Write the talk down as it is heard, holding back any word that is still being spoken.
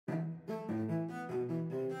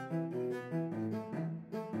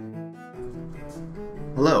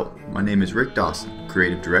Hello, my name is Rick Dawson,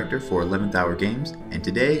 Creative Director for 11th Hour Games, and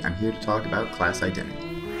today I'm here to talk about class identity.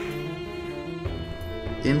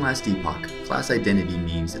 In Last Epoch, class identity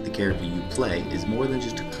means that the character you play is more than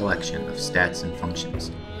just a collection of stats and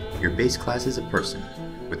functions. Your base class is a person,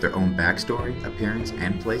 with their own backstory, appearance,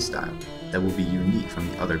 and playstyle that will be unique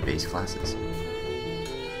from the other base classes.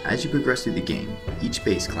 As you progress through the game, each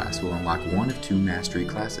base class will unlock one of two mastery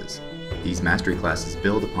classes. These mastery classes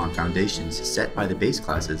build upon foundations set by the base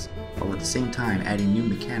classes, while at the same time adding new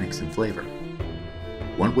mechanics and flavor.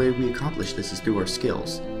 One way we accomplish this is through our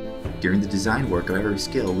skills. During the design work of every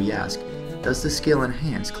skill, we ask, does the skill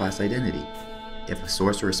enhance class identity? If a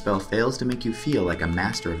sorcerer spell fails to make you feel like a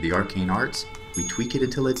master of the arcane arts, we tweak it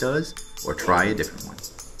until it does, or try a different one.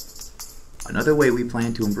 Another way we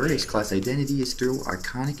plan to embrace class identity is through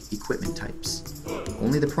arcanic equipment types.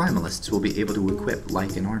 Only the primalists will be able to equip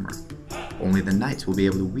Lycan armor. Only the knights will be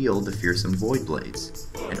able to wield the fearsome void blades.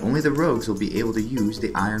 And only the rogues will be able to use the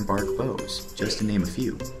ironbark bows, just to name a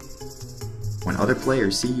few. When other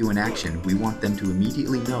players see you in action, we want them to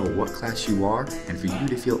immediately know what class you are and for you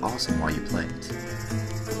to feel awesome while you play it.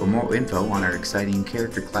 For more info on our exciting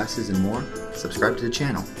character classes and more, subscribe to the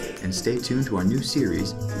channel, and stay tuned to our new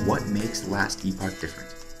series, What Makes Last Epoch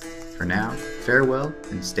Different. For now, farewell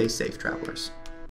and stay safe, travelers.